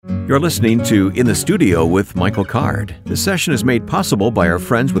You're listening to In the Studio with Michael Card. This session is made possible by our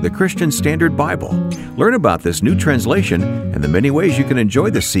friends with the Christian Standard Bible. Learn about this new translation and the many ways you can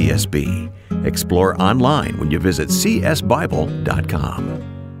enjoy the CSB. Explore online when you visit csbible.com.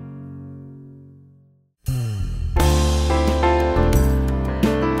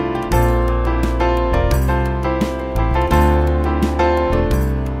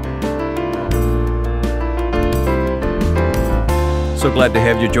 So glad to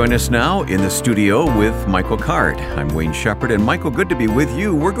have you join us now in the studio with Michael Card. I'm Wayne Shepherd, and Michael, good to be with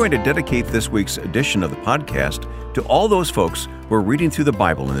you. We're going to dedicate this week's edition of the podcast to all those folks who are reading through the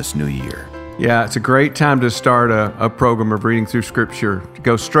Bible in this new year. Yeah, it's a great time to start a program of reading through Scripture. To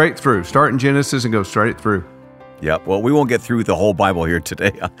go straight through. Start in Genesis and go straight through. Yep. Well, we won't get through the whole Bible here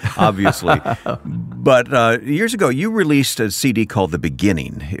today, obviously. But years ago, you released a CD called The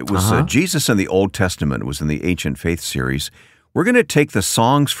Beginning. It was Jesus in the Old Testament. It was in the Ancient Faith series. We're going to take the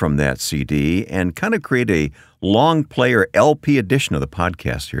songs from that CD and kind of create a long play or LP edition of the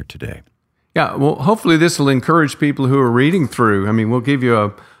podcast here today. Yeah, well, hopefully this will encourage people who are reading through. I mean, we'll give you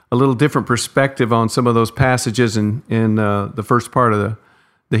a little different perspective on some of those passages in the first part of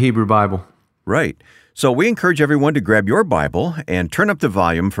the Hebrew Bible. Right. So we encourage everyone to grab your Bible and turn up the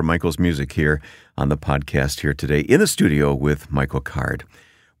volume for Michael's music here on the podcast here today in the studio with Michael Card.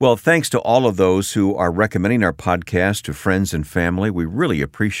 Well, thanks to all of those who are recommending our podcast to friends and family. We really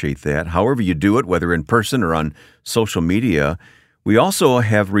appreciate that. However you do it, whether in person or on social media. We also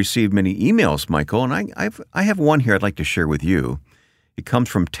have received many emails, Michael, and I have one here I'd like to share with you. It comes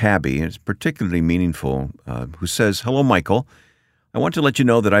from Tabby, and it's particularly meaningful, who says, "Hello, Michael. I want to let you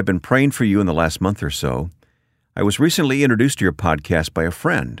know that I've been praying for you in the last month or so. I was recently introduced to your podcast by a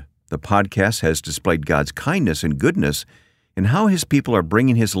friend. The podcast has displayed God's kindness and goodness and how His people are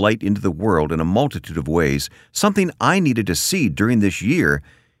bringing His light into the world in a multitude of ways, something I needed to see during this year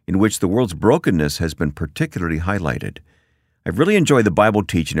in which the world's brokenness has been particularly highlighted. I've really enjoyed the Bible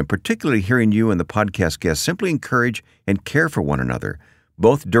teaching and particularly hearing you and the podcast guests simply encourage and care for one another,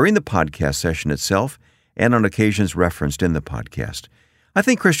 both during the podcast session itself and on occasions referenced in the podcast. I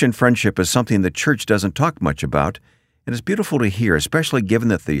think Christian friendship is something the church doesn't talk much about, and it's beautiful to hear, especially given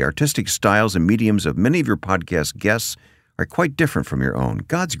that the artistic styles and mediums of many of your podcast guests are quite different from your own.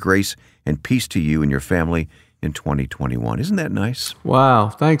 God's grace and peace to you and your family in 2021. Isn't that nice?" Wow.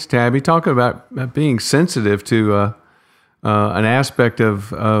 Thanks, Tabby. Talking about being sensitive to an aspect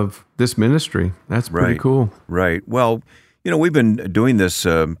of this ministry. That's pretty cool. Right. Well, we've been doing this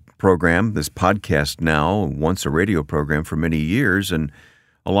program, this podcast now, once a radio program for many years, and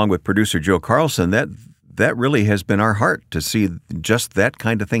along with producer Joe Carlson, that really has been our heart to see just that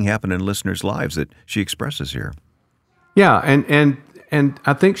kind of thing happen in listeners' lives that she expresses here. Yeah, and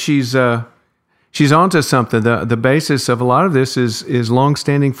I think she's onto something. The basis of a lot of this is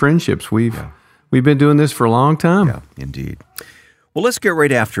long-standing friendships. We've been doing this for a long time. Yeah, indeed. Well, let's get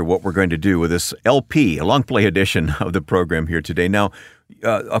right after what we're going to do with this LP, a long play edition of the program here today. Now,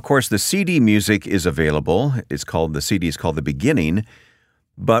 of course, the CD music is available. The CD is called The Beginning,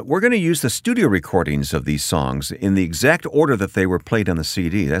 but we're going to use the studio recordings of these songs in the exact order that they were played on the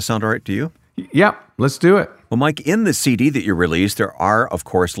CD. That sound all right to you? Yep, let's do it. Well, Mike, in the CD that you released, there are, of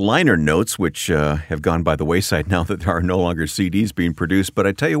course, liner notes, which have gone by the wayside now that there are no longer CDs being produced. But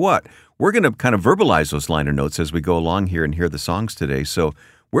I tell you what, we're going to kind of verbalize those liner notes as we go along here and hear the songs today. So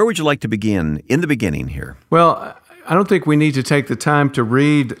where would you like to begin in the beginning here? Well, I don't think we need to take the time to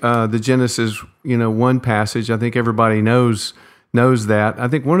read the Genesis, 1 passage. I think everybody knows that. I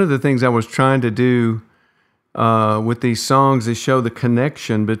think one of the things I was trying to do with these songs is show the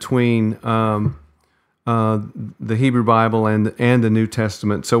connection between the Hebrew Bible and the New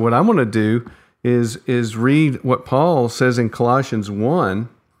Testament. So what I want to do is read what Paul says in Colossians 1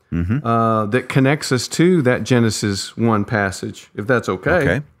 that connects us to that Genesis 1 passage, if that's okay.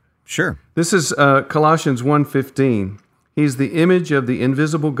 Okay, sure. This is Colossians 1:15. He's the image of the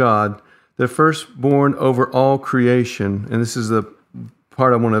invisible God, the firstborn over all creation. And this is the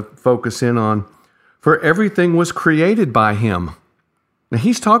part I want to focus in on. For everything was created by Him. Now,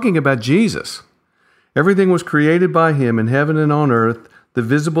 he's talking about Jesus. Everything was created by Him in heaven and on earth, the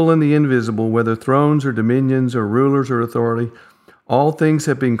visible and the invisible, whether thrones or dominions or rulers or authority. All things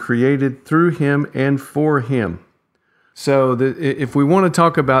have been created through Him and for Him. So if we want to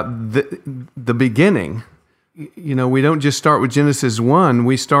talk about the beginning, we don't just start with Genesis 1.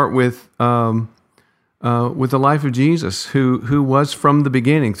 We start with the life of Jesus, who was from the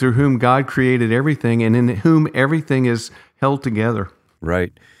beginning, through whom God created everything, and in whom everything is held together.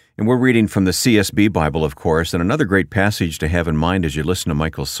 Right. And we're reading from the CSB Bible, of course, and another great passage to have in mind as you listen to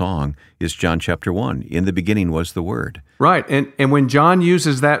Michael's song is John chapter 1. In the beginning was the Word. Right, and when John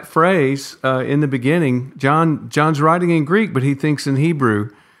uses that phrase in the beginning, John's writing in Greek, but he thinks in Hebrew,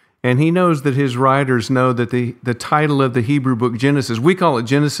 and he knows that his writers know that the title of the Hebrew book, Genesis, we call it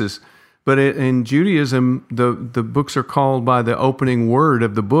Genesis, but in Judaism, the books are called by the opening word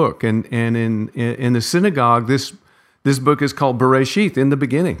of the book, and in the synagogue, this book is called Bereshith, in the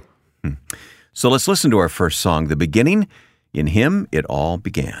beginning. So let's listen to our first song, The Beginning. In Him it all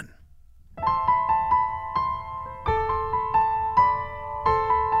began.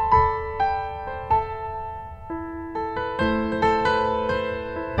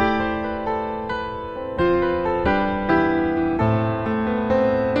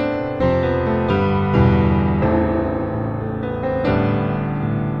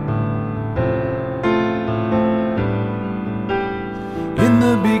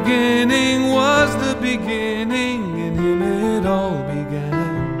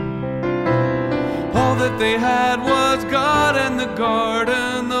 They had was God and the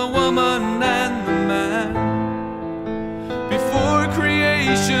garden, the woman and the man. Before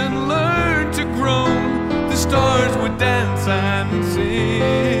creation learned to groan, the stars would dance and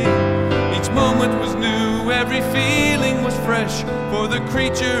sing. Each moment was new, every feeling was fresh for the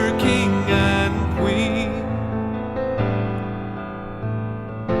creature, king and queen.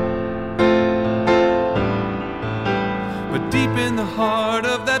 But deep in the heart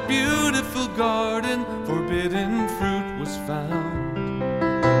of that beautiful garden, forbidden fruit was found.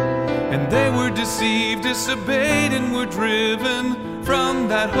 And they were deceived, disobeyed, and were driven from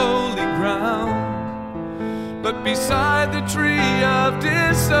that holy ground. But beside the tree of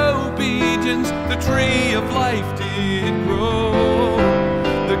disobedience, the tree of life did grow.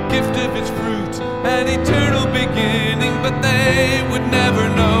 The gift of its fruit, an eternal beginning, but they would never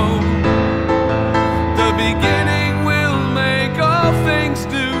know. The beginning will make all things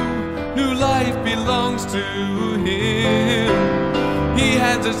new. New life belongs to Him. He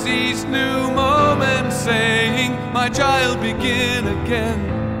hands us each new moment, saying, my child, begin again.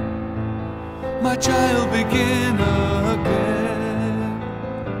 My child, begin again.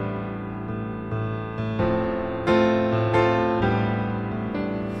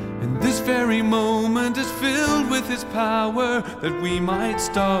 And this very moment is filled with His power, that we might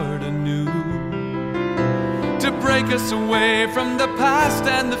start anew. To break us away from the past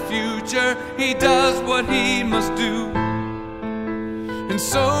and the future, He does what He must do. And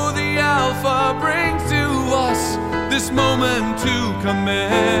so the Alpha brings to us this moment to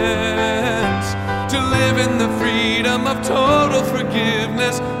commence, to live in the freedom of total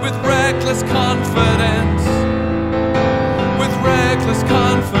forgiveness with reckless confidence, with reckless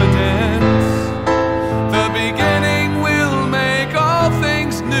confidence. The beginning will make all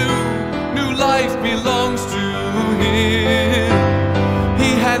things new. New life belongs to Him. He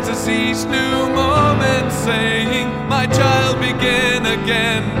hands us each new moment, saying, my child, begin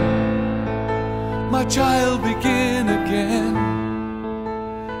again. My child, begin again.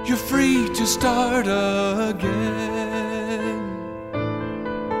 You're free to start again.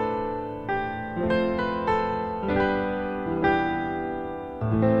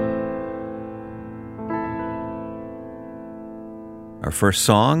 Our first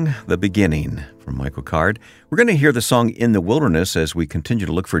song, The Beginning, from Michael Card. We're going to hear the song In the Wilderness as we continue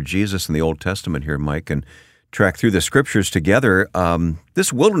to look for Jesus in the Old Testament here, Mike, and track through the Scriptures together.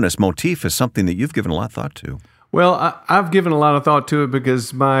 This wilderness motif is something that you've given a lot of thought to. Well, I've given a lot of thought to it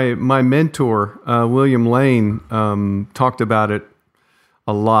because my mentor, William Lane, talked about it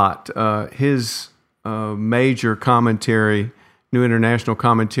a lot. His major commentary, New International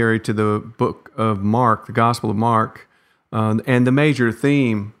Commentary to the book of Mark, the Gospel of Mark, and the major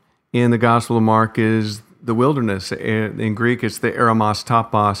theme in the Gospel of Mark is the wilderness. In Greek, it's the eremos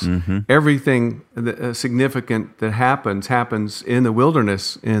topos. Mm-hmm. Everything significant that happens in the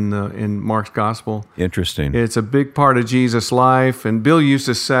wilderness in Mark's Gospel. Interesting. It's a big part of Jesus' life. And Bill used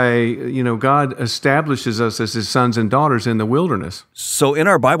to say, God establishes us as His sons and daughters in the wilderness. So in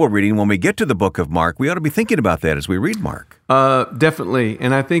our Bible reading, when we get to the book of Mark, we ought to be thinking about that as we read Mark. Definitely.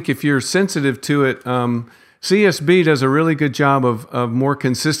 And I think if you're sensitive to it, CSB does a really good job of more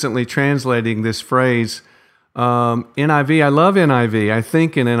consistently translating this phrase. NIV, I love NIV. I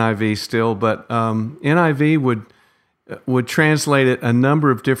think in NIV still, but NIV would translate it a number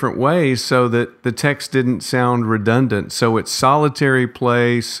of different ways so that the text didn't sound redundant. So it's solitary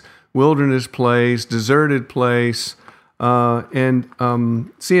place, wilderness place, deserted place, and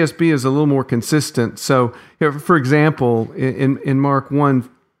CSB is a little more consistent. So, for example, in Mark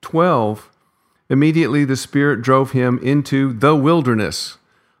 1:12, immediately the Spirit drove him into the wilderness.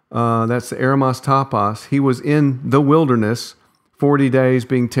 that's the Eremos Topos. He was in the wilderness 40 days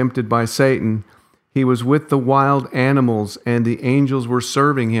being tempted by Satan. He was with the wild animals, and the angels were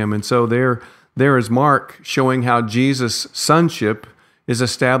serving him. And so there is Mark showing how Jesus' sonship is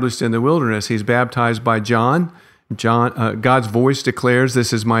established in the wilderness. He's baptized by John. God's voice declares,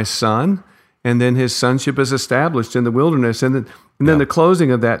 "This is my son." And then his sonship is established in the wilderness. And then the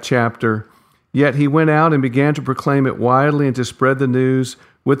closing of that chapter, "Yet he went out and began to proclaim it widely and to spread the news,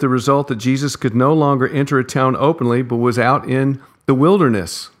 with the result that Jesus could no longer enter a town openly, but was out in the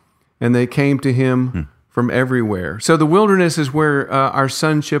wilderness. And they came to him from everywhere." So the wilderness is where our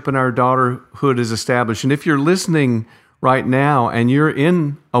sonship and our daughterhood is established. And if you're listening right now and you're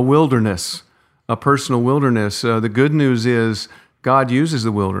in a wilderness, a personal wilderness, the good news is God uses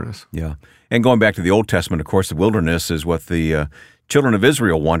the wilderness. Yeah. And going back to the Old Testament, of course, the wilderness is what the children of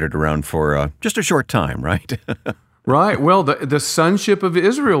Israel wandered around for just a short time, right? Right. Well, the sonship of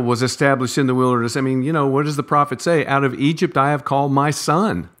Israel was established in the wilderness. I mean, what does the prophet say? "Out of Egypt I have called my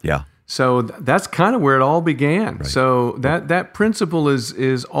son." Yeah. So that's kind of where it all began. Right. So that principle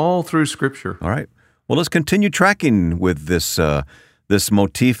is all through Scripture. All right. Well, let's continue tracking with this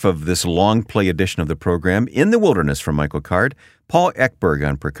motif of this long play edition of the program, In the Wilderness from Michael Card. Paul Eckberg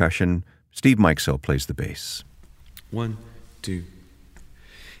on percussion. Steve Mikesell plays the bass. 1, 2.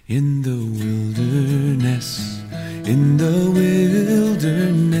 In the wilderness,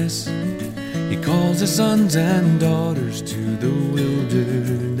 he calls his sons and daughters to the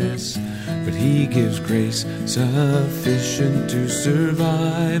wilderness. But he gives grace sufficient to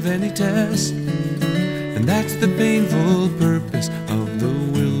survive any test. And that's the painful purpose of the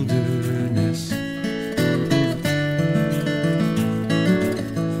wilderness.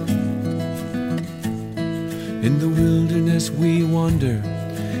 In the wilderness we wander,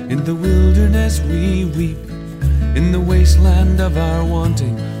 in the wilderness we weep, in the wasteland of our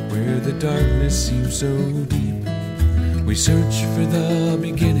wanting, where the darkness seems so deep. We search for the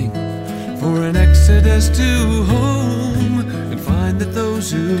beginning, for an exodus to home, and find that those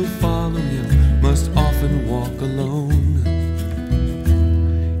who follow him must often walk alone.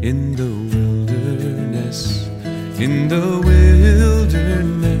 In the wilderness,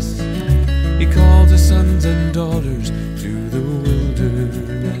 he calls his sons and daughters to the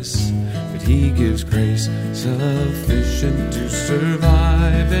wilderness. But he gives grace sufficient to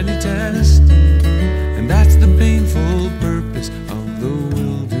survive any test. And that's the painful purpose of the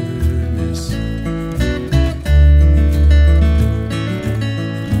wilderness.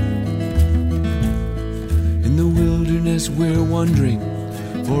 In the wilderness we're wondering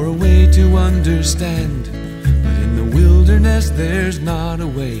for a way to understand. But in the wilderness there's not a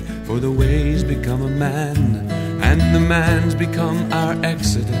way, for the way's become a man, and the man's become our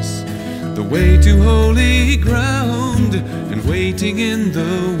exodus, the way to holy ground. And waiting in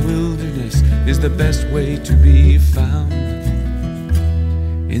the wilderness is the best way to be found.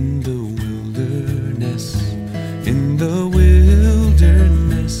 In the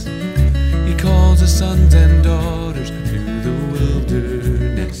wilderness, he calls his sons and daughters to the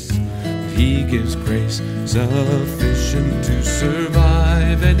wilderness. But he gives grace sufficient to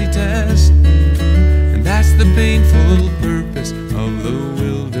survive any test. And that's the painful purpose of the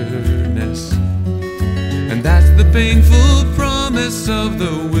wilderness. And that's the painful promise of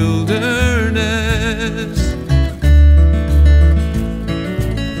the wilderness.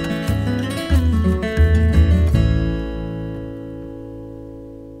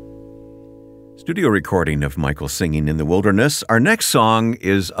 Studio recording of Michael singing In the Wilderness. Our next song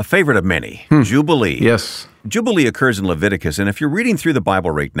is a favorite of many, Jubilee. Yes. Jubilee occurs in Leviticus, and if you're reading through the Bible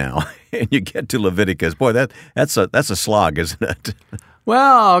right now and you get to Leviticus, boy, that's a slog, isn't it?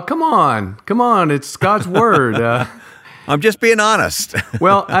 Well, come on, it's God's word. I'm just being honest.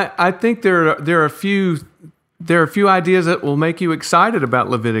 Well, I think there are a few ideas that will make you excited about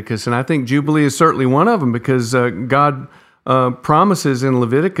Leviticus, and I think Jubilee is certainly one of them, because God promises in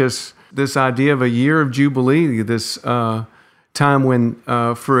Leviticus this idea of a year of Jubilee, this time when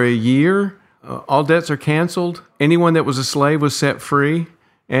for a year all debts are canceled. Anyone that was a slave was set free,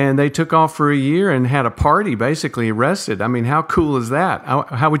 and they took off for a year and had a party, basically rested. I mean, how cool is that?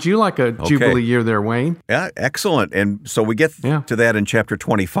 How would you like a Jubilee year there, Wayne? Yeah, excellent. And so we get to that in chapter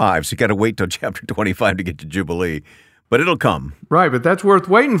 25, so you got to wait till chapter 25 to get to Jubilee. But it'll come. Right, but that's worth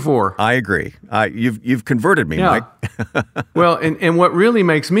waiting for. I agree. You've converted me, Mike. Well, and what really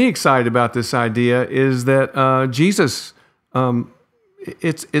makes me excited about this idea is that Jesus,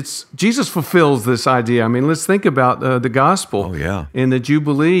 Jesus fulfills this idea. I mean, let's think about the gospel. Oh, yeah. In the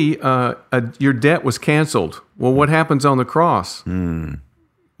Jubilee, your debt was canceled. Well, what happens on the cross?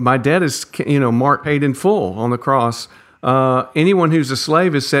 My debt is, Mark paid in full on the cross. anyone who's a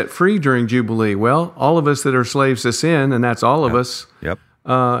slave is set free during Jubilee. Well, all of us that are slaves to sin, and that's all of us. Yep.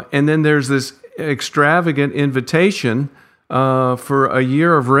 And then there's this extravagant invitation for a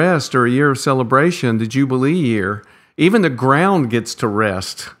year of rest or a year of celebration, the Jubilee year. Even the ground gets to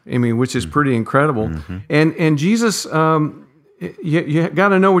rest. I mean, which is pretty incredible. Mm-hmm. And Jesus, you got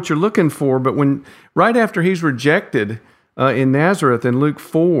to know what you're looking for. But right after he's rejected in Nazareth in Luke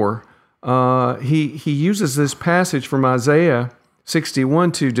 4, he uses this passage from Isaiah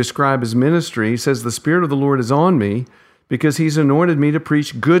 61 to describe his ministry. He says, "The Spirit of the Lord is on me, because he's anointed me to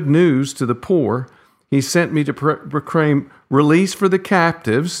preach good news to the poor. He sent me to proclaim release for the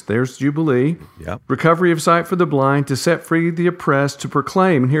captives," there's Jubilee, yep. "recovery of sight for the blind, to set free the oppressed, to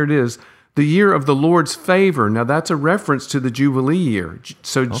proclaim," and here it is, "the year of the Lord's favor." Now that's a reference to the Jubilee year.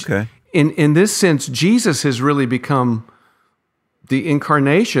 So in this sense, Jesus has really become the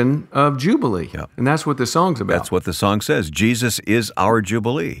incarnation of Jubilee. Yep. And that's what the song's about. That's what the song says. Jesus is our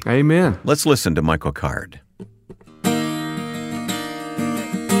Jubilee. Amen. Let's listen to Michael Card.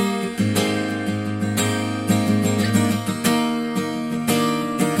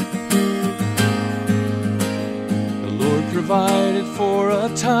 Provided for a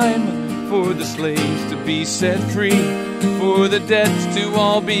time for the slaves to be set free, for the debts to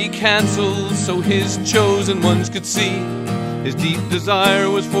all be canceled, so his chosen ones could see. His deep desire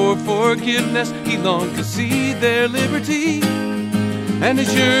was for forgiveness. He longed to see their liberty, and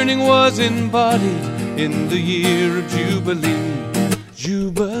his yearning was embodied in the year of Jubilee.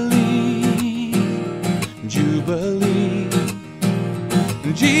 Jubilee, Jubilee.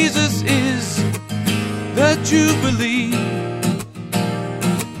 Jesus is the Jubilee.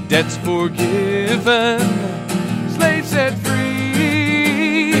 Debts forgiven, slaves set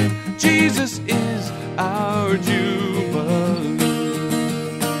free. Jesus is our Jubilee.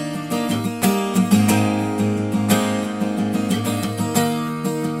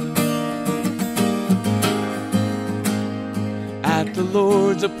 At the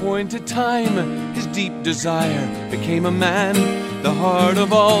Lord's appointed time, his deep desire became a man, the heart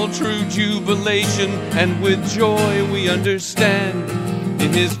of all true jubilation, and with joy we understand.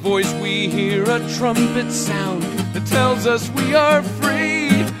 In his voice we hear a trumpet sound that tells us we are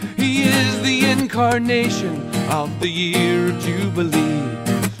free. He is the incarnation of the year of Jubilee.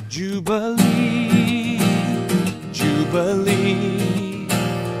 Jubilee, Jubilee.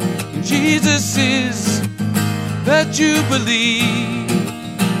 Jesus is the Jubilee.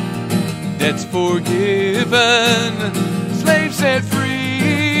 Debts forgiven, slaves set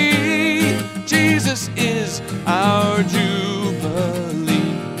free. Jesus is our Jubilee.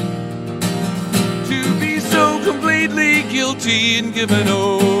 To be so completely guilty and given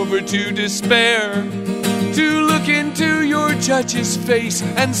over to despair, to look into your judge's face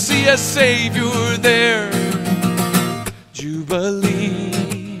and see a Savior there.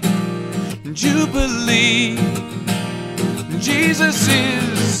 Jubilee, Jubilee. Jesus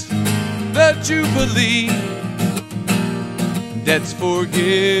is the Jubilee. Debts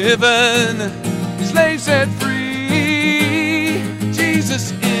forgiven, slaves set free.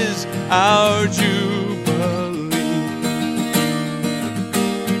 Jesus is our Jubilee.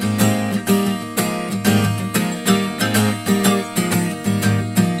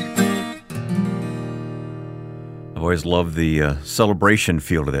 I've always loved the celebration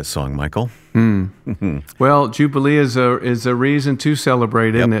feel to that song, Michael. Well, Jubilee is a reason to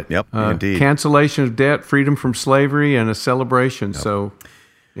celebrate, isn't it? Yep, indeed. Cancellation of debt, freedom from slavery, and a celebration. Yep. So,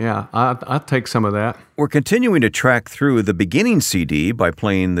 yeah, I'll take some of that. We're continuing to track through the beginning CD by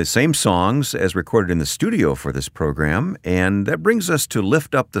playing the same songs as recorded in the studio for this program, and that brings us to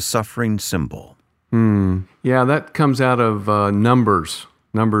Lift Up the Suffering Symbol. Yeah, that comes out of Numbers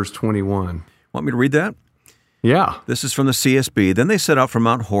 21. Want me to read that? Yeah. This is from the CSB. Then they set out from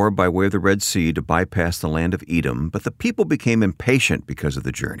Mount Horeb by way of the Red Sea to bypass the land of Edom, but the people became impatient because of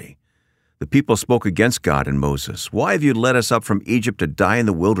the journey. The people spoke against God and Moses. "Why have you led us up from Egypt to die in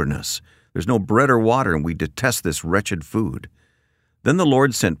the wilderness? There's no bread or water, and we detest this wretched food." Then the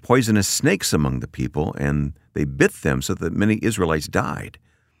Lord sent poisonous snakes among the people, and they bit them so that many Israelites died.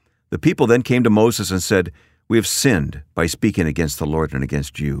 The people then came to Moses and said, "We have sinned by speaking against the Lord and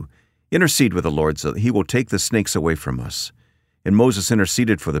against you. Intercede with the Lord so that he will take the snakes away from us." And Moses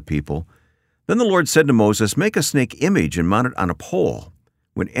interceded for the people. Then the Lord said to Moses, "Make a snake image and mount it on a pole.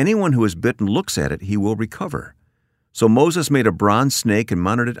 When anyone who is bitten looks at it, he will recover." So Moses made a bronze snake and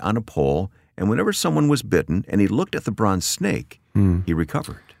mounted it on a pole, and whenever someone was bitten and he looked at the bronze snake, he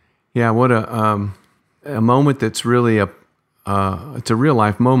recovered. Yeah, what a moment that's really it's a real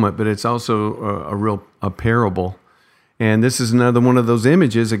life moment, but it's also a parable. And this is another one of those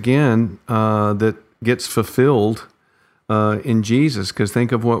images, again, that gets fulfilled in Jesus, because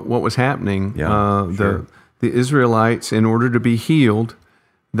think of what was happening. Sure. The Israelites, in order to be healed,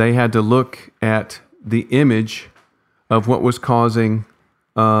 they had to look at the image of what was causing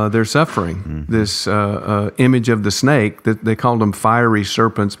their suffering. Mm-hmm. This image of the snake, that they called them fiery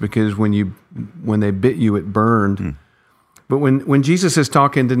serpents, because when they bit you, it burned. Mm. But when Jesus is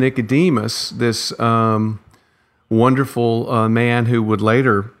talking to Nicodemus, this wonderful man who would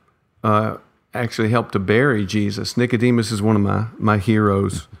later actually help to bury Jesus, Nicodemus is one of my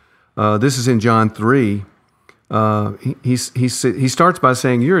heroes. This is in John 3. He starts by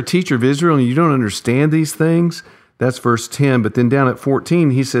saying, "You're a teacher of Israel and you don't understand these things." That's verse 10. But then down at 14,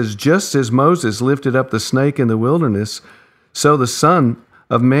 he says, "Just as Moses lifted up the snake in the wilderness, so the Son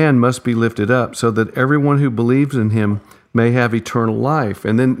of Man must be lifted up, so that everyone who believes in him may have eternal life."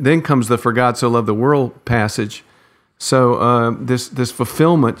 And then comes the "For God so loved the world" passage. So this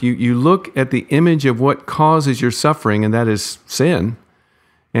fulfillment, you look at the image of what causes your suffering, and that is sin.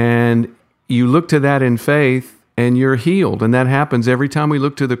 And you look to that in faith, and you're healed. And that happens every time we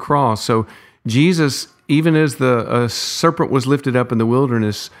look to the cross. So Jesus, even as the serpent was lifted up in the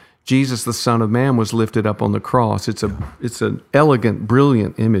wilderness, Jesus, the Son of Man, was lifted up on the cross. It's an elegant,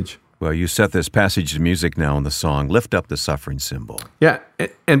 brilliant image. Well, you set this passage to music now in the song, Lift Up the Suffering Symbol. Yeah,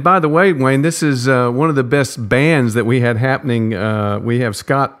 and by the way, Wayne, this is one of the best bands that we had happening. We have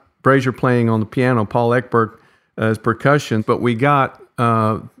Scott Brazier playing on the piano, Paul Eckberg as percussion, but we got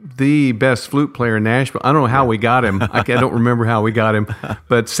the best flute player in Nashville. I don't know how we got him. I don't remember how we got him,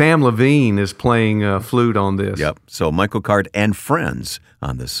 but Sam Levine is playing flute on this. Yep, so Michael Card and friends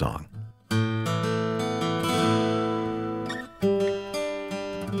on this song.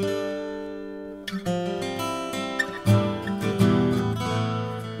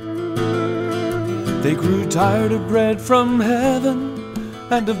 They grew tired of bread from heaven,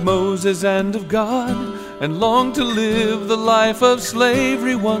 and of Moses and of God, and longed to live the life of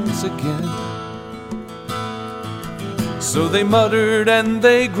slavery once again. So they muttered and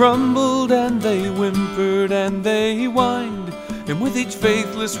they grumbled and they whimpered and they whined, and with each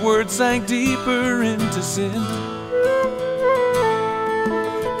faithless word sank deeper into sin.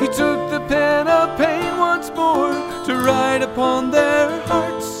 He took the pen of pain once more to write upon their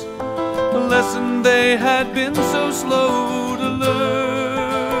hearts a lesson they had been so slow to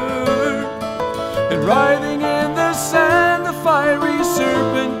learn. And writhing in the sand, the fiery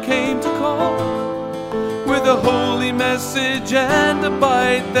serpent came to call, with a holy message and a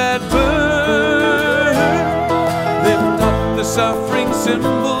bite that burned. Lift up the suffering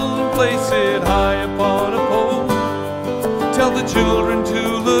symbol and place it high upon a pole. Tell the children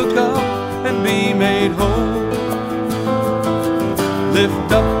to look up and be made whole.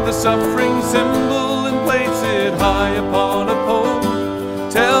 Lift up the suffering symbol and place it high upon a pole.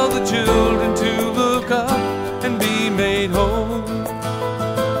 Tell the children to look up and be made whole.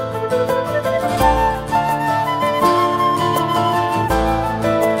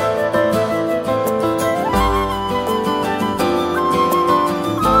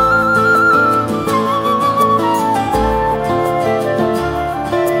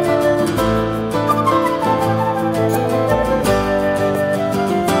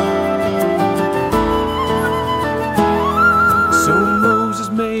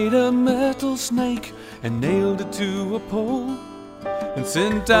 Snake and nailed it to a pole, and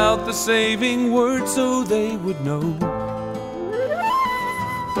sent out the saving word so they would know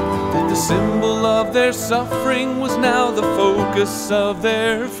that the symbol of their suffering was now the focus of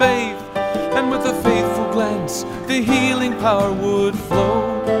their faith, and with a faithful glance the healing power would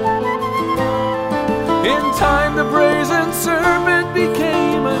flow. In time the brazen serpent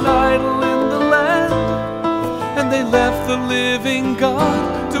became an idol in the land, and they left the living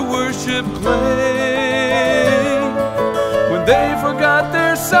God to worship clay. When they forgot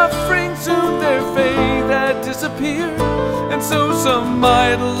their suffering, soon their faith had disappeared, and so some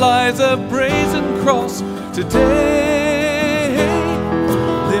idolize a brazen cross today.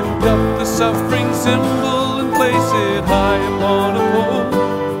 Lift up the suffering symbol and place it high upon a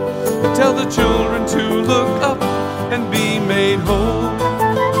pole, and tell the children to look up and be made whole.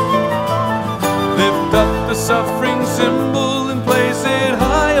 Lift up the suffering symbol and place it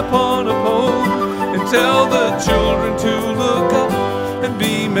high upon a pole, and tell the children to look up and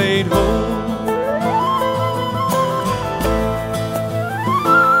be made whole.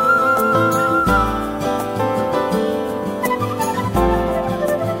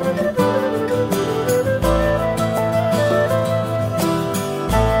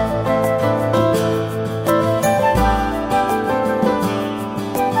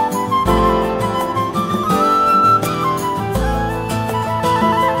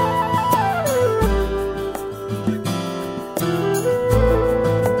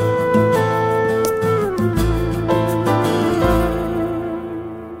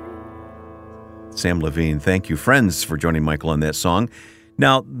 Sam Levine. Thank you, friends, for joining Michael on that song.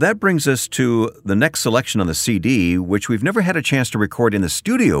 Now, that brings us to the next selection on the CD, which we've never had a chance to record in the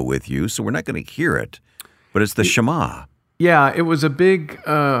studio with you, so we're not going to hear it. But it's the Shema. Yeah, it was a big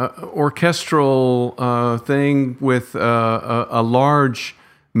orchestral thing with a large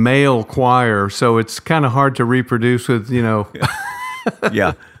male choir, so it's kind of hard to reproduce with,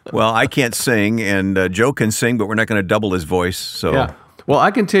 Yeah. Well, I can't sing, and Joe can sing, but we're not going to double his voice. So, yeah. Well,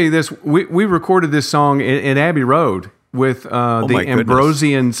 I can tell you this. We recorded this song in Abbey Road with the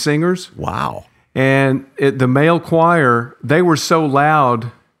Ambrosian singers. Wow. And the male choir, they were so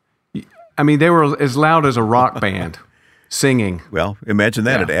loud. I mean, they were as loud as a rock band singing. Well, imagine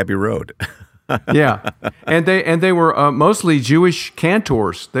that at Abbey Road. Yeah, and they were mostly Jewish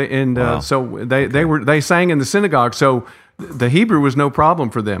cantors. So they sang in the synagogue. So the Hebrew was no problem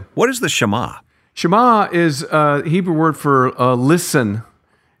for them. What is the Shema? Shema is a Hebrew word for listen.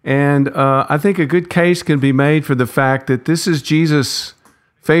 And I think a good case can be made for the fact that this is Jesus'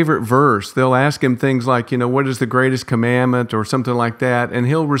 favorite verse. They'll ask him things like, what is the greatest commandment or something like that. And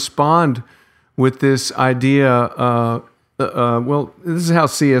he'll respond with this idea, this is how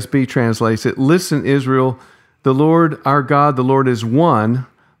CSB translates it. Listen, Israel, the Lord our God, the Lord is one.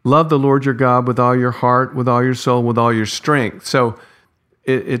 Love the Lord your God with all your heart, with all your soul, with all your strength. So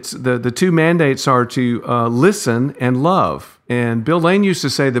it's the two mandates are to listen and love. And Bill Lane used to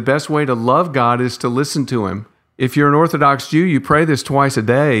say the best way to love God is to listen to him. If you're an Orthodox Jew, you pray this twice a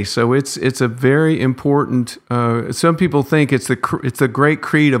day. So it's a very important. Some people think it's the great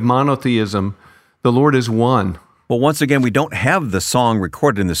creed of monotheism. The Lord is one. Well, once again, we don't have the song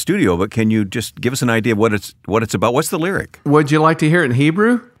recorded in the studio, but can you just give us an idea of what it's about? What's the lyric? Would you like to hear it in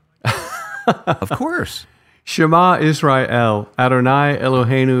Hebrew? Of course. Shema Israel, Adonai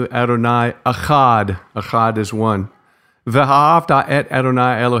Eloheinu, Adonai Echad. Echad is one. V'ha'avta et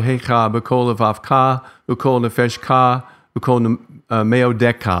Adonai Elohecha b'kol levavka, b'kol nefeshka, b'kol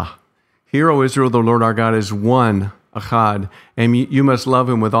meodeka. Hear, O Israel, the Lord our God is one, Echad. And you must love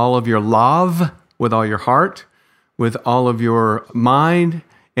him with all of your love, with all your heart, with all of your mind.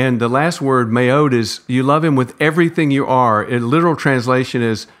 And the last word, meod, is you love him with everything you are. A literal translation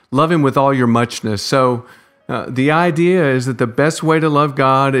is love him with all your muchness. So the idea is that the best way to love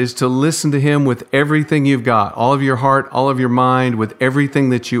God is to listen to him with everything you've got, all of your heart, all of your mind, with everything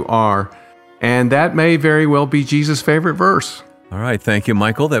that you are. And that may very well be Jesus' favorite verse. All right, thank you,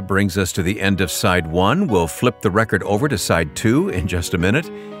 Michael. That brings us to the end of side 1. We'll flip the record over to side 2 in just a minute.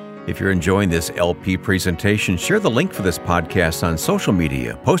 If you're enjoying this LP presentation, share the link for this podcast on social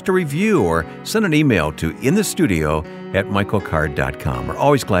media, post a review, or send an email to inthestudio@michaelcard.com. We're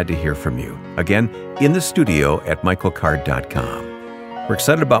always glad to hear from you. Again, inthestudio@michaelcard.com. We're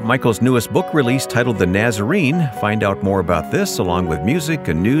excited about Michael's newest book release titled The Nazarene. Find out more about this, along with music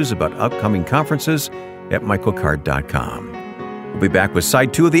and news about upcoming conferences, at michaelcard.com. We'll be back with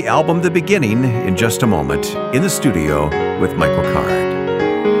side 2 of the album, The Beginning, in just a moment, in the studio with Michael Card.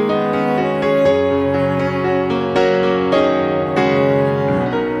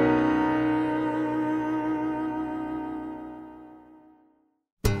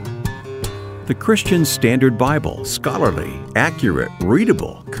 The Christian Standard Bible, scholarly, accurate,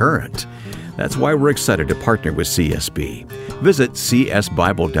 readable, current. That's why we're excited to partner with CSB. Visit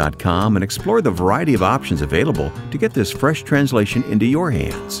csbible.com and explore the variety of options available to get this fresh translation into your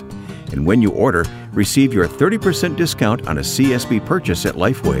hands. And when you order, receive your 30% discount on a CSB purchase at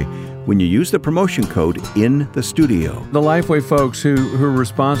Lifeway when you use the promotion code INTheStudio. The Lifeway folks who are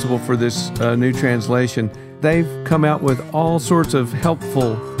responsible for this new translation, they've come out with all sorts of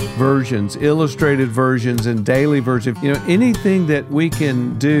helpful versions, illustrated versions and daily versions. Anything that we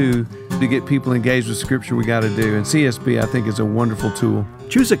can do to get people engaged with Scripture, we got to do. And CSB, I think, is a wonderful tool.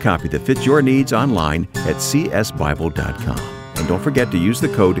 Choose a copy that fits your needs online at csbible.com. And don't forget to use the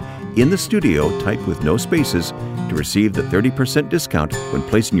code INTheStudio, typed with no spaces, to receive the 30% discount when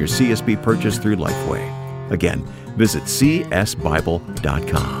placing your CSB purchase through Lifeway. Again, visit csbible.com.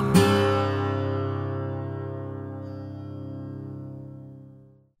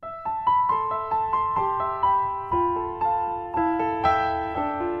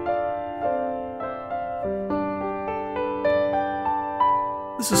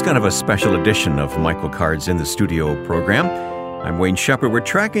 This is kind of a special edition of Michael Card's In the Studio program. I'm Wayne Shepherd. We're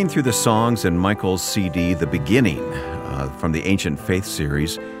tracking through the songs in Michael's CD, The Beginning, from the Ancient Faith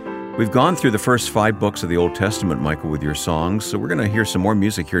series. We've gone through the first 5 books of the Old Testament, Michael, with your songs, so we're going to hear some more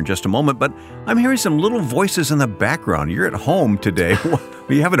music here in just a moment, but I'm hearing some little voices in the background. You're at home today.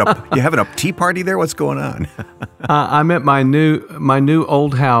 You having a tea party there? What's going on? I'm at my new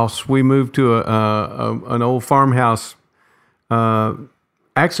old house. We moved to an old farmhouse.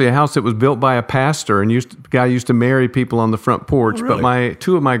 actually a house that was built by a pastor, and the guy used to marry people on the front porch. Oh, really? But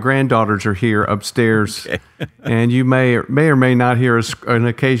two of my granddaughters are here upstairs, and you may or may not hear an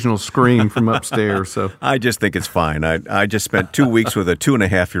occasional scream from upstairs. So I just think it's fine. I just spent 2 weeks with a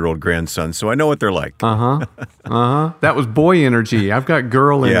 2.5-year-old grandson, so I know what they're like. That was boy energy. I've got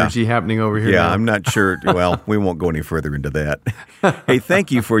girl energy happening over here. Yeah, now. I'm not sure. Well, we won't go any further into that. Hey,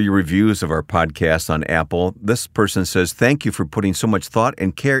 thank you for your reviews of our podcast on Apple. This person says, thank you for putting so much thought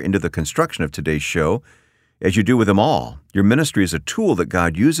and care into the construction of today's show, as you do with them all. Your ministry is a tool that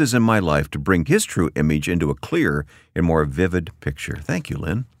God uses in my life to bring His true image into a clear and more vivid picture. Thank you,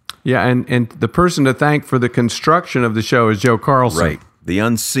 Lynn. Yeah, and the person to thank for the construction of the show is Joe Carlson. Right. The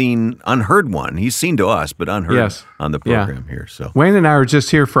unseen, unheard one. He's seen to us, but unheard on the program here. So Wayne and I are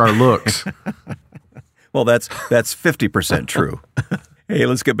just here for our looks. Well, that's 50% true. Hey,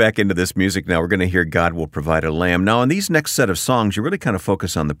 let's get back into this music now. We're going to hear God Will Provide a Lamb. Now, in these next set of songs, you really kind of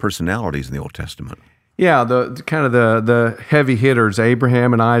focus on the personalities in the Old Testament. Yeah, the heavy hitters,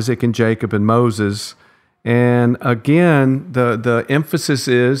 Abraham and Isaac and Jacob and Moses. And again, the emphasis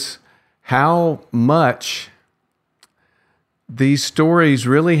is how much these stories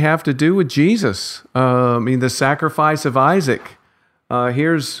really have to do with Jesus. The sacrifice of Isaac.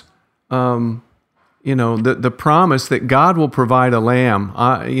 Here's the promise that God will provide a lamb.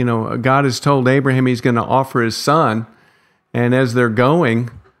 God has told Abraham He's going to offer his son, and as they're going,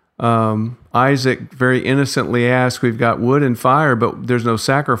 Isaac very innocently asks, "We've got wood and fire, but there's no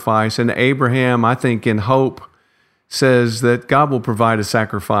sacrifice." And Abraham, I think in hope, says that God will provide a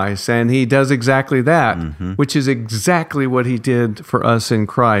sacrifice, and He does exactly that, which is exactly what He did for us in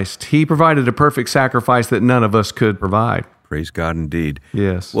Christ. He provided a perfect sacrifice that none of us could provide. Praise God indeed.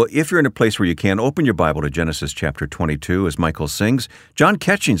 Yes. Well, if you're in a place where you can, open your Bible to Genesis chapter 22 as Michael sings. John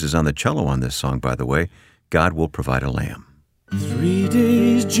Catchings is on the cello on this song, by the way. God Will Provide a Lamb. 3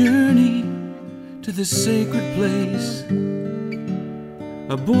 days' journey to the sacred place.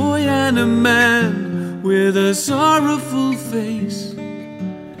 A boy and a man with a sorrowful face,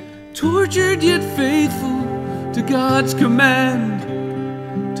 tortured yet faithful to God's command,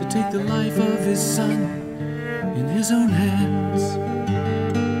 to take the life of His Son in His own hands.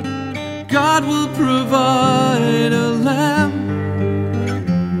 God will provide a lamb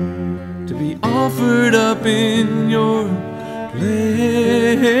to be offered up in your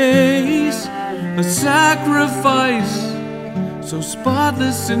place, a sacrifice so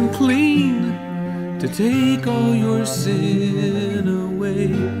spotless and clean, to take all your sin away.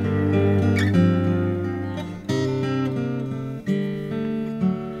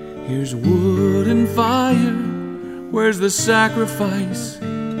 Here's wood and fire, where's the sacrifice?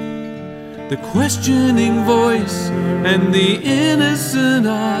 The questioning voice and the innocent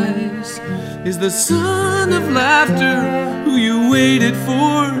eyes. Is the son of laughter who you waited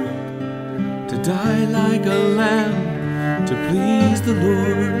for to die like a lamb to please the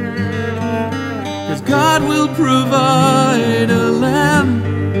Lord? 'Cause God will provide a lamb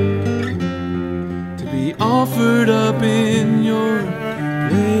to be offered up in your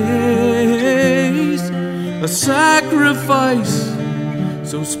place, a sacrifice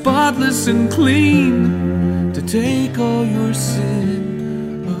so spotless and clean, to take all your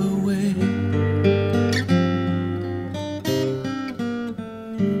sin away.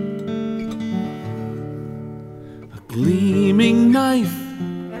 A gleaming knife,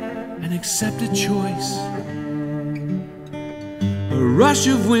 an accepted choice, a rush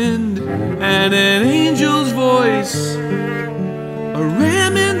of wind and an angel's voice, a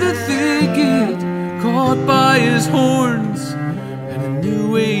ram in the thicket caught by his horns, and a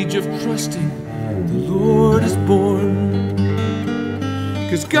new age of trusting the Lord is born.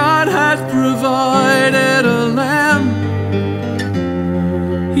 'Cause God has provided a lamb,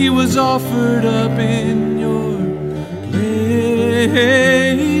 He was offered up in your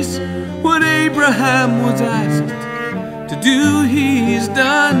place. What Abraham was asked to do, He's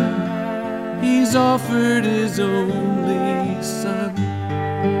done. He's offered His only Son.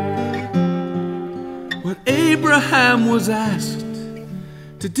 What Abraham was asked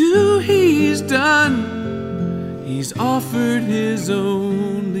to do, He's done. He's offered His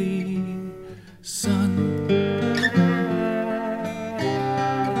only Son.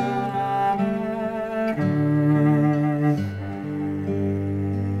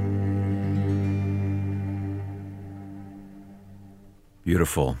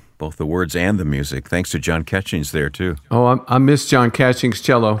 Beautiful. Both the words and the music. Thanks to John Catchings there, too. Oh, I miss John Catchings'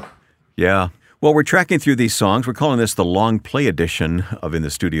 cello. Yeah. Well, we're tracking through these songs. We're calling this the long play edition of In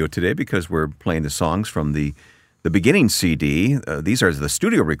the Studio today because we're playing the songs from the beginning CD. These are the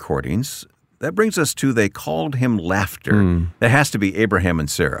studio recordings. that brings us to they called him laughter. That has to be Abraham and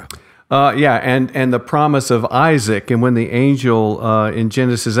Sarah. And the promise of Isaac. And when the angel in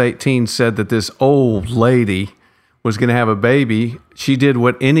Genesis 18 said that this old lady was going to have a baby, she did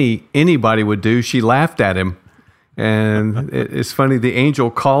what anybody would do. She laughed at him. And it's funny, the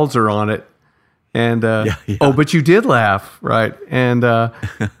angel calls her on it. And oh, but you did laugh, right? And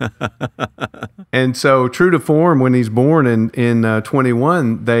and so true to form, when he's born in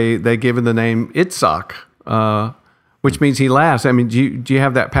 21, they give him the name Itzhak, which means he laughs. I mean, do you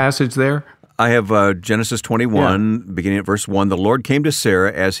have that passage there? I have Genesis 21, beginning at verse 1. The Lord came to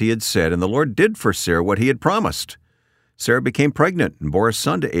Sarah as he had said, and the Lord did for Sarah what he had promised. Sarah became pregnant and bore a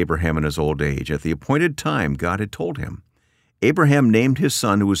son to Abraham in his old age, at the appointed time God had told him. Abraham named his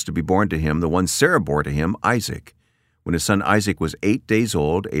son who was to be born to him, the one Sarah bore to him, Isaac. When his son Isaac was 8 days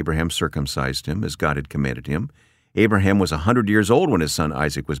old, Abraham circumcised him, as God had commanded him. Abraham was 100 years old when his son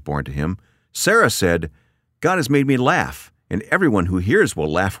Isaac was born to him. Sarah said, God has made me laugh, and everyone who hears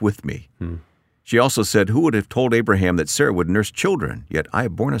will laugh with me. She also said, who would have told Abraham that Sarah would nurse children? Yet I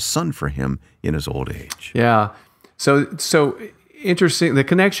have borne a son for him in his old age. Yeah. So interesting. The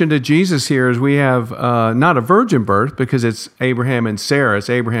connection to Jesus here is we have not a virgin birth, because it's Abraham and Sarah, it's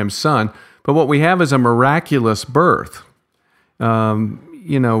Abraham's son, but what we have is a miraculous birth.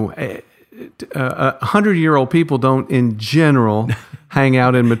 100-year-old people don't, in general, hang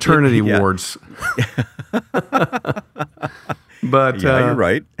out in maternity wards. But you're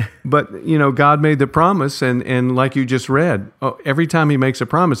right. But God made the promise, and like you just read, every time He makes a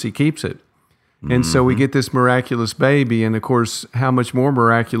promise, He keeps it. And so we get this miraculous baby, and of course, how much more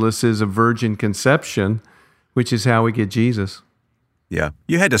miraculous is a virgin conception, which is how we get Jesus. Yeah.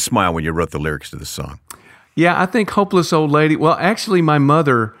 You had to smile when you wrote the lyrics to the song. Yeah, I think Hopeless Old Lady. Well, actually, my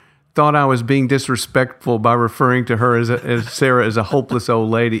mother thought I was being disrespectful by referring to her as Sarah as a hopeless old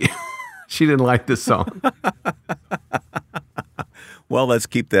lady. She didn't like this song. Well, let's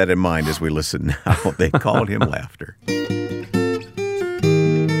keep that in mind as we listen now. They called him laughter.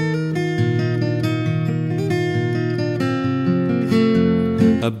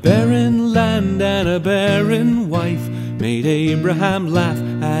 A barren land and a barren wife made Abraham laugh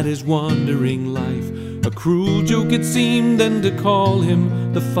at his wandering life. A cruel joke it seemed then to call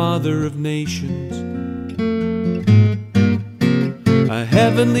him the father of nations. A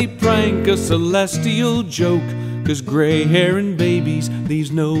heavenly prank, a celestial joke, 'cause gray hair and babies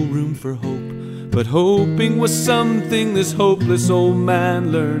leaves no room for hope. But hoping was something this hopeless old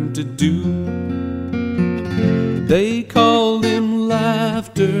man learned to do. They called him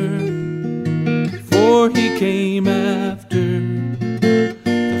laughter, for he came after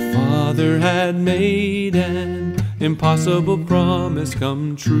the Father had made an impossible promise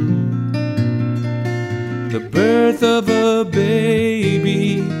come true. The birth of a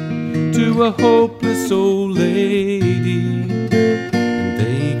baby to a hopeless old lady, and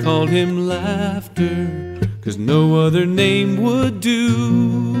they called him laughter, 'cause no other name would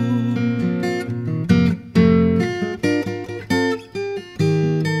do.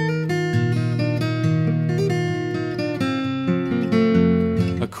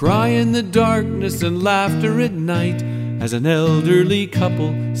 A cry in the darkness and laughter at night, as an elderly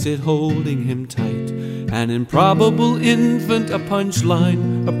couple sit holding him tight. An improbable infant, a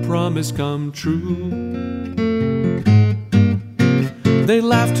punchline, a promise come true. They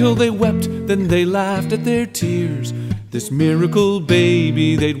laughed till they wept, then they laughed at their tears. This miracle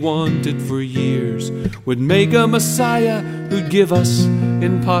baby they'd wanted for years would make a Messiah who'd give us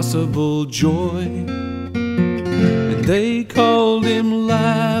impossible joy. And they called him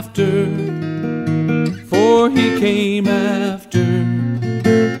laughter, for he came after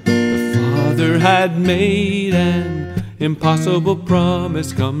the Father had made an impossible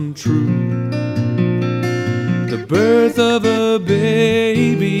promise come true. The birth of a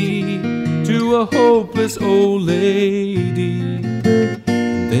baby to a hopeless old lady.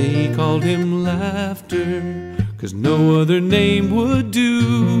 They called him laughter, 'cause no other name would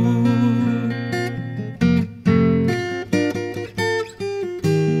do.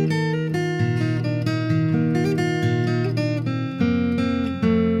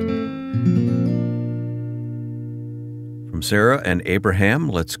 Sarah and Abraham,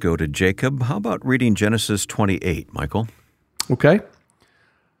 let's go to Jacob. How about reading Genesis 28, Michael? Okay.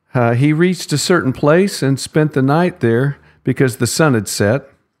 He reached a certain place and spent the night there because the sun had set.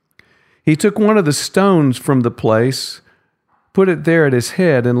 He took one of the stones from the place, put it there at his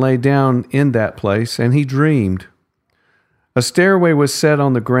head, and lay down in that place, and he dreamed. A stairway was set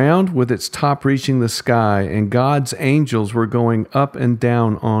on the ground with its top reaching the sky, and God's angels were going up and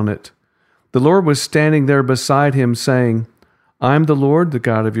down on it. The Lord was standing there beside him, saying, I'm the Lord, the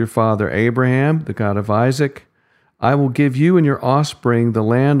God of your father Abraham, the God of Isaac. I will give you and your offspring the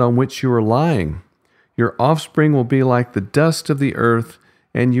land on which you are lying. Your offspring will be like the dust of the earth,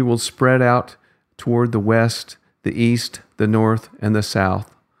 and you will spread out toward the west, the east, the north, and the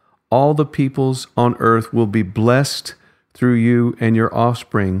south. All the peoples on earth will be blessed through you and your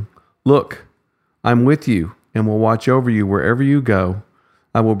offspring. Look, I'm with you and will watch over you wherever you go.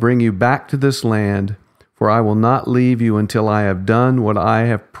 I will bring you back to this land, for I will not leave you until I have done what I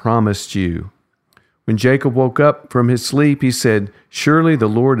have promised you. When Jacob woke up from his sleep, he said, Surely the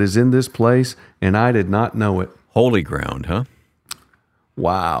Lord is in this place, and I did not know it. Holy ground, huh?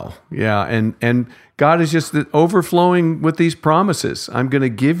 Wow. Yeah, and God is just overflowing with these promises. I'm going to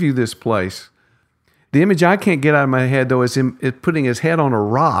give you this place. The image I can't get out of my head, though, is him putting his head on a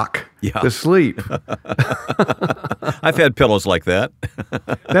rock to sleep. I've had pillows like that.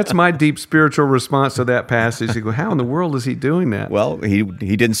 That's my deep spiritual response to that passage. You go, how in the world is he doing that? Well, he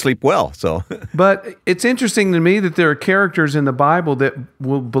didn't sleep well, so. But it's interesting to me that there are characters in the Bible that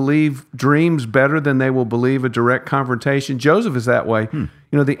will believe dreams better than they will believe a direct confrontation. Joseph is that way. You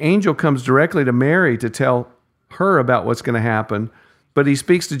know, the angel comes directly to Mary to tell her about what's going to happen, but he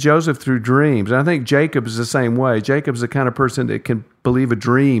speaks to Joseph through dreams. And I think Jacob is the same way. Jacob's the kind of person that can believe a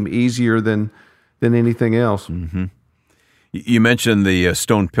dream easier than anything else. Mm-hmm. You mentioned the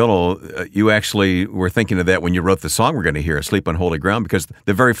stone pillow. You actually were thinking of that when you wrote the song we're going to hear, Asleep on Holy Ground, because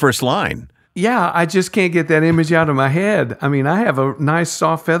the very first line. Yeah, I just can't get that image out of my head. I mean, I have a nice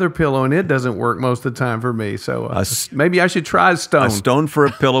soft feather pillow, and it doesn't work most of the time for me. So maybe I should try stone. A stone for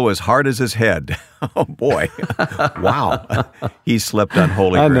a pillow as hard as his head. Oh, boy. Wow. He slept on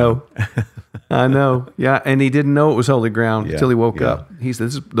holy ground. I know. Yeah, and he didn't know it was holy ground until he woke up. He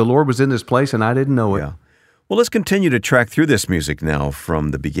said, the Lord was in this place, and I didn't know it. Yeah. Well, let's continue to track through this music now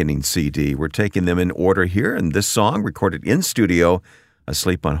from the beginning CD. We're taking them in order here, and this song, recorded in studio,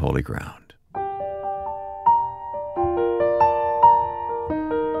 Asleep on Holy Ground.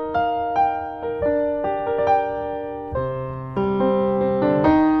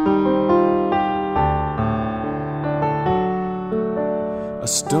 A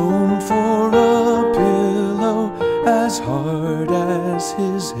stone for a pillow as hard as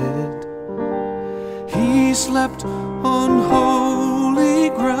his head. He slept on holy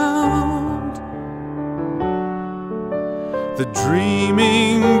ground. The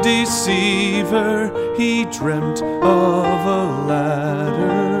dreaming deceiver, he dreamt of a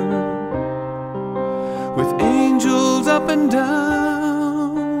ladder with angels up and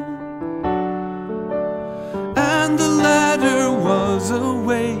down, and the ladder was a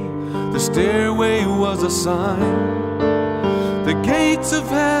way, the stairway was a sign. The gates of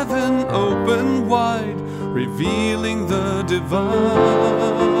heaven opened wide, revealing the divine.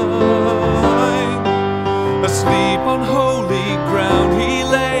 Asleep on holy ground he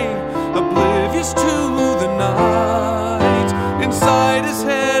lay, oblivious to the night. Inside his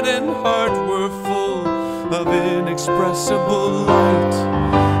head and heart were full of inexpressible light.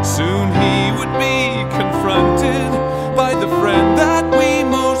 Soon he would be confronted by the friend that we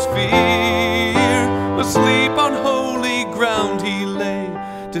most fear. Asleep on holy ground he lay,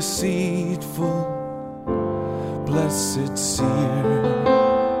 deceitful, blessed seer.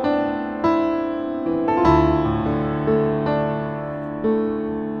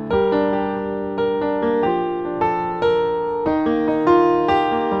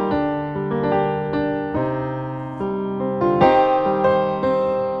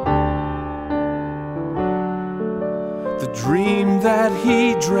 The dream that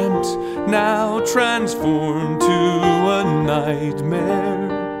he dreamt now transformed to a nightmare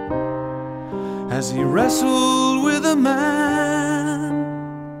as he wrestled with a man.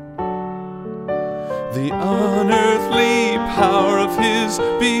 The unearthly power of his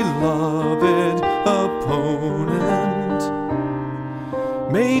beloved opponent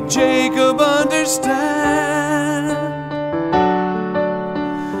made Jacob understand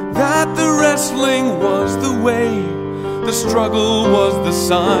that the wrestling was the way, the struggle was the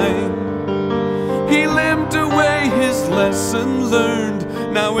sign. He limped away his lesson learned,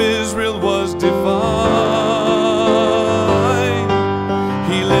 now Israel was divine.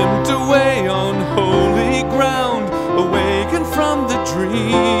 He limped away on holy ground, awakened from the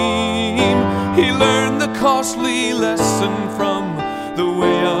dream. He learned the costly lesson from the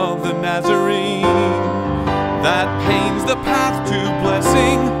way of the Nazarene, that pain's the path to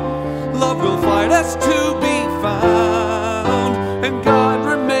blessing, love will fight us to be found, and God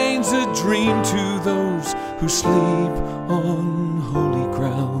remains a dream to those who sleep on holy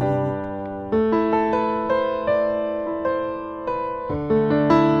ground.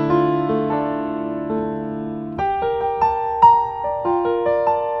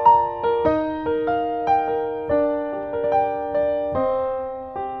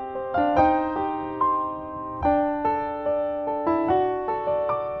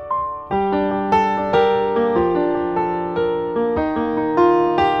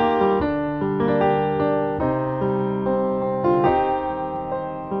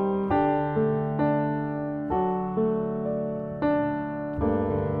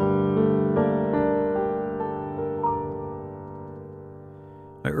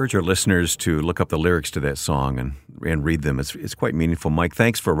 urge our listeners to look up the lyrics to that song and read them. It's quite meaningful. Mike,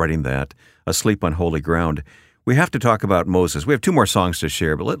 thanks for writing that, Asleep on Holy Ground. We have to talk about Moses. We have 2 more songs to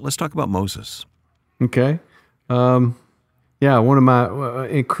share, but let's talk about Moses. Okay. One of my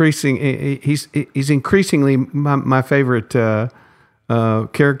he's increasingly my favorite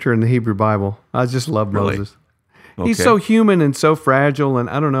character in the Hebrew Bible. I just love Really? Moses. Okay. He's so human and so fragile, and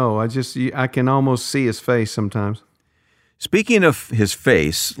I don't know. I can almost see his face sometimes. Speaking of his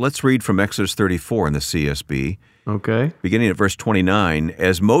face, let's read from Exodus 34 in the CSB. Okay. Beginning at verse 29,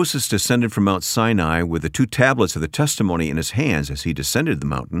 as Moses descended from Mount Sinai with the 2 tablets of the testimony in his hands as he descended the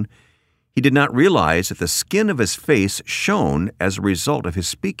mountain, he did not realize that the skin of his face shone as a result of his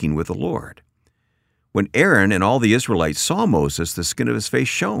speaking with the Lord. When Aaron and all the Israelites saw Moses, the skin of his face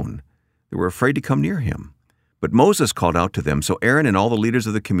shone. They were afraid to come near him. But Moses called out to them, so Aaron and all the leaders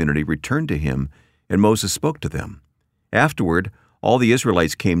of the community returned to him, and Moses spoke to them. Afterward, all the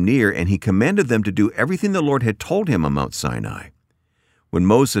Israelites came near, and he commanded them to do everything the Lord had told him on Mount Sinai. When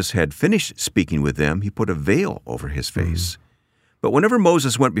Moses had finished speaking with them, he put a veil over his face. But whenever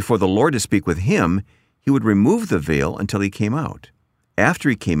Moses went before the Lord to speak with him, he would remove the veil until he came out. After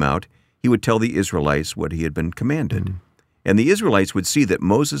he came out, he would tell the Israelites what he had been commanded. And the Israelites would see that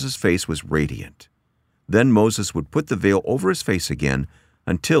Moses' face was radiant. Then Moses would put the veil over his face again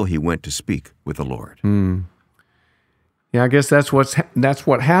until he went to speak with the Lord. Yeah, I guess that's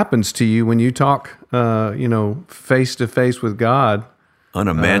what happens to you when you talk, face to face with God.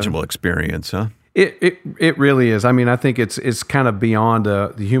 Unimaginable experience, huh? It really is. I mean, I think it's kind of beyond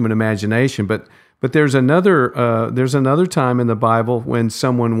the human imagination. But there's another time in the Bible when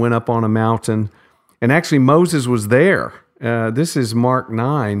someone went up on a mountain, and actually Moses was there. This is Mark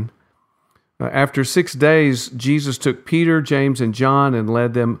 9. After 6 days, Jesus took Peter, James, and John and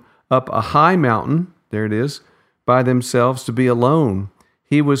led them up a high mountain. There it is. By themselves to be alone.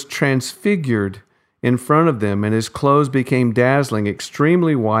 He was transfigured in front of them, and his clothes became dazzling,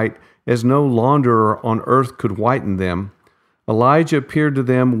 extremely white, as no launderer on earth could whiten them. Elijah appeared to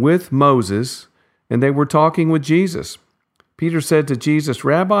them with Moses, and they were talking with Jesus. Peter said to Jesus,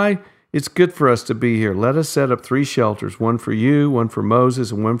 "Rabbi, it's good for us to be here. Let us set up 3 shelters, one for you, one for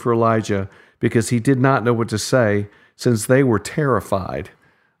Moses, and one for Elijah," because he did not know what to say, since they were terrified.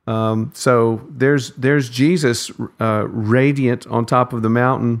 So there's Jesus radiant on top of the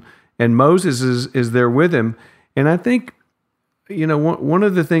mountain, and Moses is there with him. And I think, one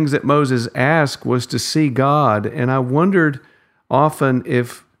of the things that Moses asked was to see God, and I wondered often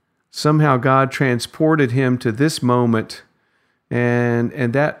if somehow God transported him to this moment, and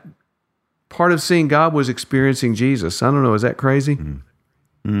that part of seeing God was experiencing Jesus. I don't know, is that crazy?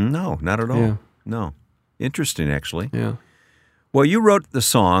 No, not at all. Yeah. No. Interesting, actually. Yeah. Well, you wrote the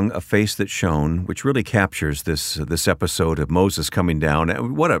song, A Face That Shone, which really captures this episode of Moses coming down.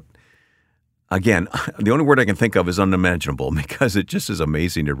 Again, the only word I can think of is unimaginable, because it just is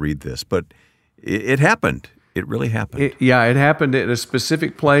amazing to read this. But it happened. It really happened. It happened at a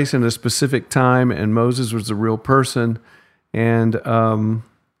specific place and a specific time, and Moses was a real person. And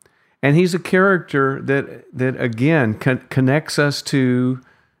he's a character that again, connects us to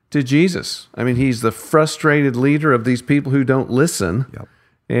Jesus. I mean, he's the frustrated leader of these people who don't listen. Yep.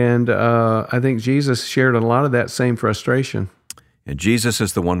 And I think Jesus shared a lot of that same frustration. And Jesus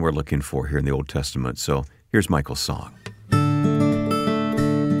is the one we're looking for here in the Old Testament. So here's Michael's song.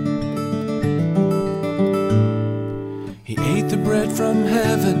 He ate the bread from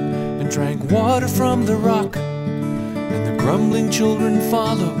heaven and drank water from the rock, and the grumbling children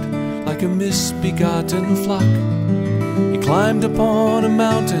followed like a misbegotten flock. He climbed upon a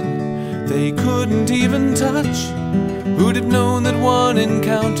mountain they couldn't even touch. Who'd have known that one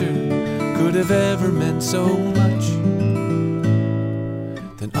encounter could have ever meant so much?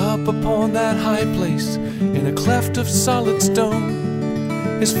 Then up upon that high place, in a cleft of solid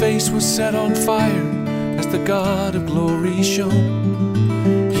stone, his face was set on fire as the God of glory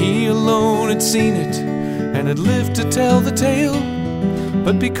shone. He alone had seen it and had lived to tell the tale,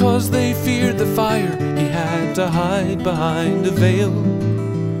 but because they feared the fire, he had to hide behind a veil.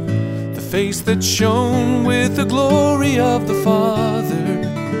 The face that shone with the glory of the Father,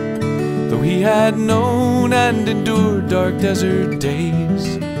 though he had known and endured dark desert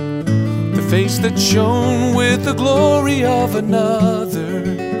days. The face that shone with the glory of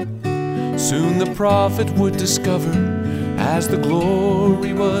another, soon the prophet would discover as the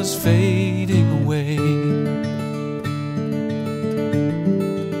glory was fading away.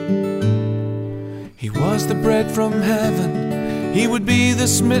 He was the bread from heaven, he would be the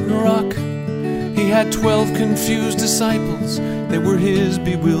smitten rock. He had 12 confused disciples, they were his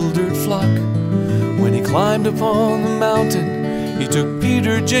bewildered flock. When he climbed upon the mountain, He took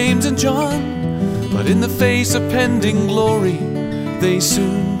Peter, James, and John, but in the face of pending glory, they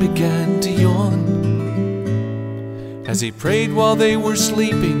soon began to yawn. As he prayed while they were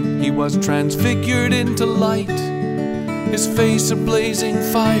sleeping, he was transfigured into light, his face a blazing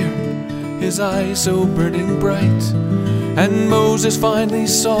fire, his eyes so burning bright. And Moses finally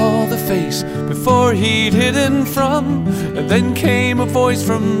saw the face before he'd hidden from. And then came a voice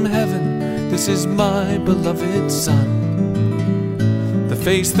from heaven, "This is my beloved Son." The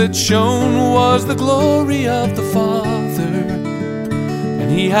face that shone was the glory of the Father,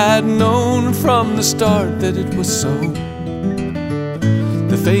 and he had known from the start that it was so.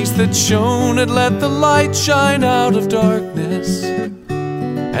 The face that shone had let the light shine out of darkness,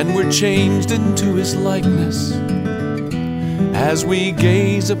 and we're changed into his likeness as we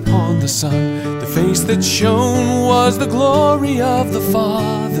gaze upon the Son. The face that shone was the glory of the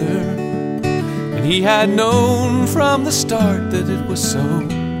Father, and he had known from the start that it was so.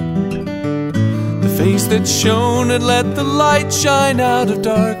 The face that shone had let the light shine out of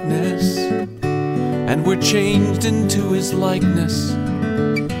darkness, and we're changed into his likeness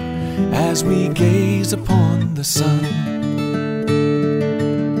as we gaze upon the Son.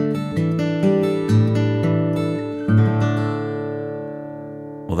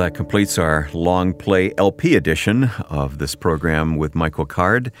 Well, that completes our long play LP edition of this program with Michael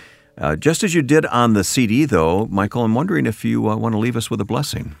Card. Just as you did on the CD, though, Michael, I'm wondering if you want to leave us with a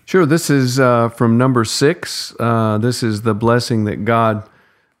blessing. Sure. This is from number 6. This is the blessing that God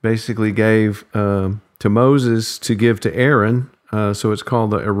basically gave to Moses to give to Aaron. So it's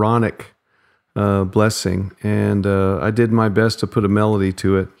called the Aaronic blessing. And I did my best to put a melody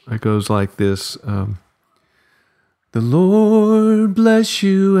to it. It goes like this. The Lord bless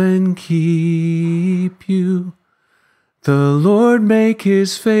you and keep you. The Lord make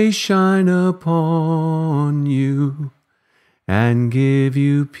his face shine upon you and give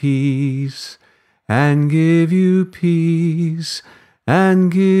you peace, and give you peace,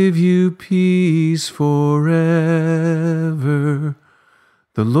 and give you peace forever.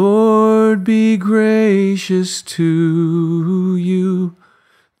 The Lord be gracious to you.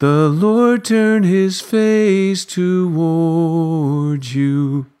 The Lord turn his face towards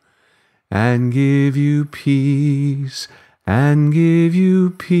you and give you peace, and give you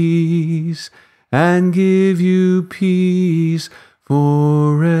peace, and give you peace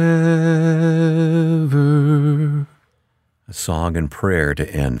forever. A song and prayer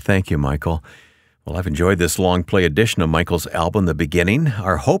to end. Thank you, Michael. Well, I've enjoyed this long play edition of Michael's album, The Beginning.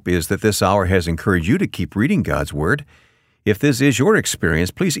 Our hope is that this hour has encouraged you to keep reading God's Word. If this is your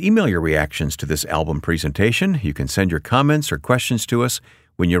experience, please email your reactions to this album presentation. You can send your comments or questions to us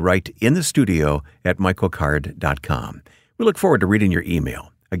when you write in the studio at michaelcard.com. We look forward to reading your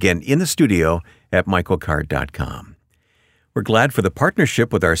email. Again, in the studio at michaelcard.com. We're glad for the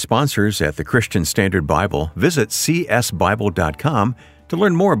partnership with our sponsors at the Christian Standard Bible. Visit csbible.com to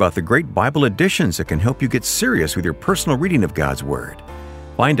learn more about the great Bible editions that can help you get serious with your personal reading of God's Word.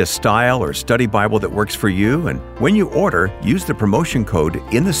 Find a style or study Bible that works for you, and when you order, use the promotion code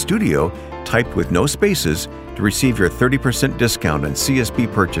in the studio, typed with no spaces, to receive your 30% discount on CSB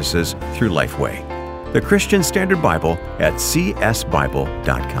purchases through Lifeway. The Christian Standard Bible at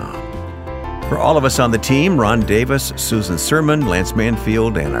csbible.com. For all of us on the team, Ron Davis, Susan Sermon, Lance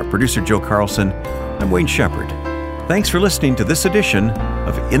Manfield, and our producer Joe Carlson, I'm Wayne Shepherd. Thanks for listening to this edition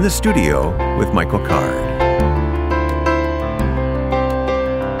of In the Studio with Michael Card.